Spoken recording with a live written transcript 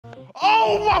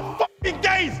Oh my fucking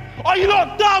days! Are you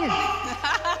not dumb?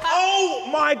 Oh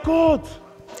my God!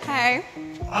 Hey.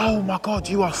 Oh my God,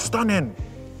 you are stunning.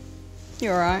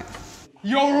 You all right?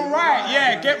 You're all right,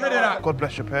 yeah, get rid of that. God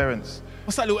bless your parents.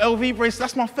 What's that little LV bracelet?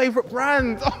 That's my favourite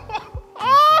brand.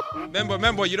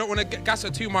 Remember, you don't want to gas her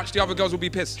too much, the other girls will be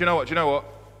pissed. Do you know what?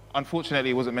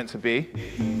 Unfortunately, it wasn't meant to be,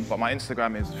 but my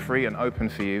Instagram is free and open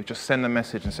for you. Just send a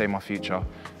message and say my future,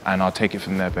 and I'll take it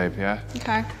from there, babe, yeah?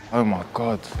 Okay. Oh my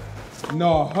God.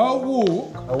 No, her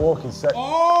walk. Her walk is sexy.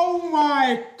 Oh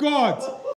my God.